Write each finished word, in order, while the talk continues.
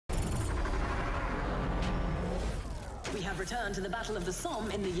have returned to the Battle of the Somme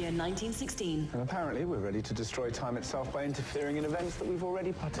in the year 1916. And apparently we're ready to destroy time itself by interfering in events that we've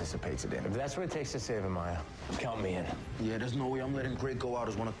already participated in. If that's what it takes to save him, Maya, count me in. Yeah, there's no way I'm letting Grey go out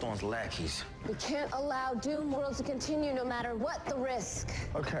as one of Thawne's lackeys. We can't allow Doom World to continue no matter what the risk.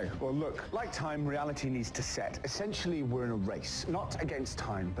 Okay, well look, like time, reality needs to set. Essentially, we're in a race, not against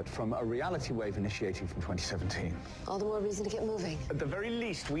time, but from a reality wave initiating from 2017. All the more reason to get moving. At the very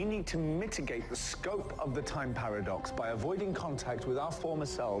least, we need to mitigate the scope of the time paradox by avoiding contact with our former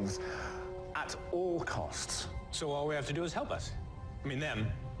selves at all costs. So all we have to do is help us. I mean,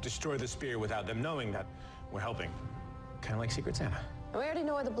 them. Destroy the spear without them knowing that we're helping. Kind of like Secret Santa. We already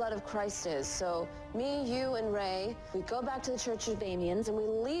know where the blood of Christ is, so me, you, and Ray, we go back to the Church of Damians and we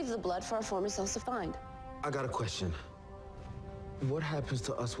leave the blood for our former selves to find. I got a question. What happens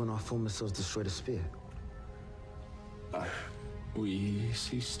to us when our former selves destroy the spear? We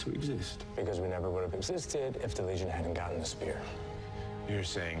cease to exist. Because we never would have existed if the Legion hadn't gotten the spear. You're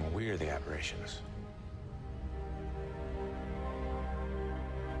saying we're the aberrations.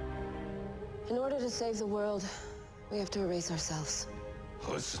 In order to save the world, we have to erase ourselves.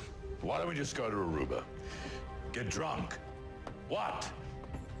 Listen, why don't we just go to Aruba? Get drunk. What?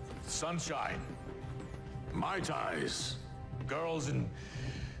 Sunshine. Mai Tais. Girls in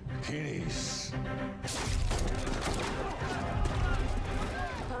bikinis.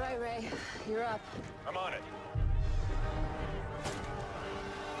 All right, Ray, you're up. I'm on it.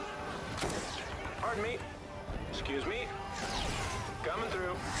 Pardon me. Excuse me. Coming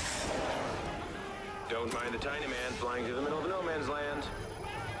through. Don't mind the tiny man flying through the middle of no man's land.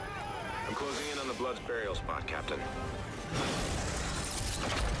 I'm closing in on the Blood's burial spot, Captain.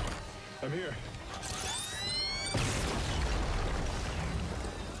 I'm here.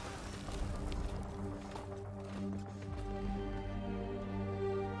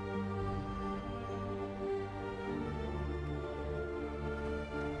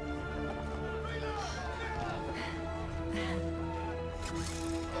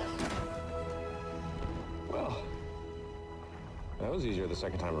 Well, that was easier the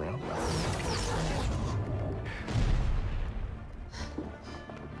second time around.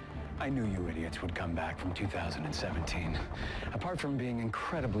 I knew you idiots would come back from 2017. Apart from being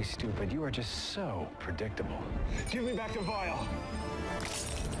incredibly stupid, you are just so predictable. Give me back the vial!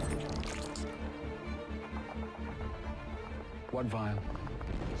 What vial?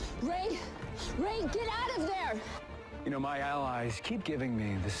 Ray! Ray, get out of there! You know, my allies keep giving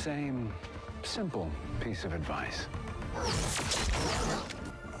me the same simple piece of advice.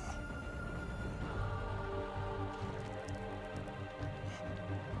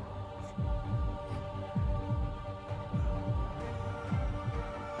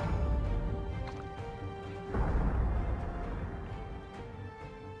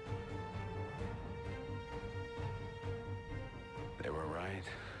 They were right.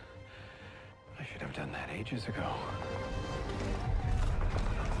 I should have done that ages ago.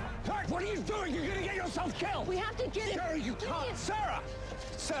 Hey, what are you doing? You're gonna get yourself killed! We have to get him! Sarah, you can't! Sarah!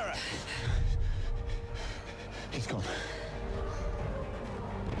 Sarah! He's gone.